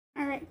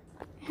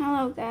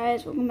Hello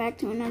guys, welcome back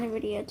to another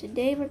video.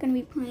 Today we're going to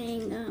be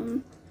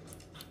playing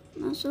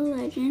Muscle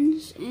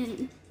Legends,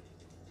 and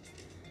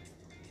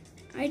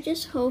I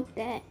just hope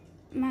that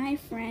my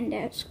friend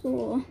at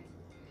school,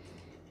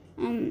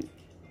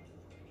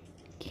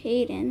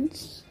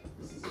 Cadence,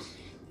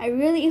 I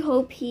really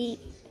hope he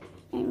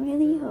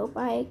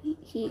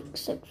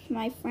accepts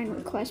my friend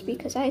request,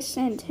 because I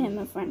sent him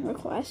a friend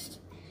request,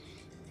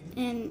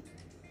 and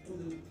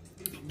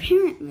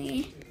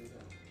apparently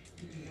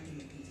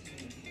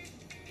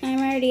I'm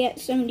already at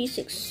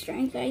 76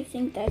 strength. I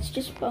think that's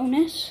just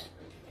bonus.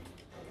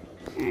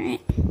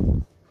 Alright.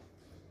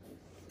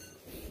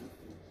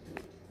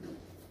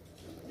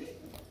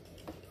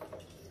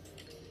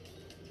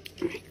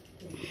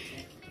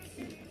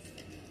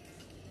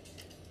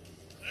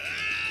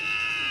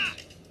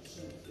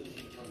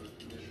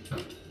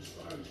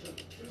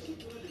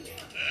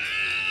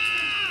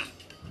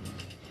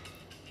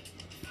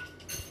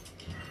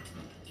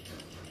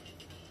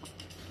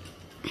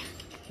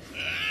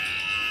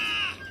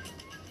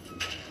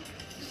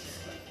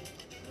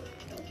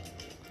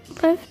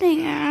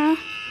 Lifting arrow.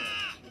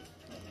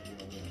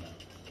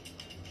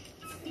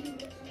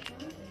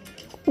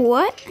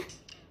 What?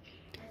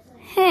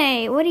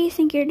 Hey, what do you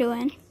think you're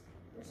doing?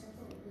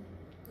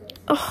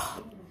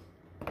 Oh.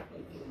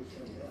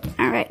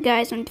 Alright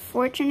guys,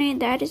 unfortunately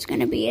that is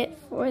going to be it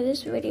for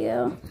this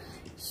video.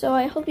 So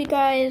I hope you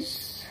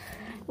guys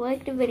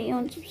like the video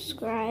and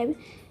subscribe.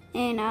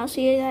 And I'll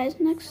see you guys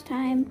next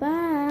time.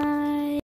 Bye.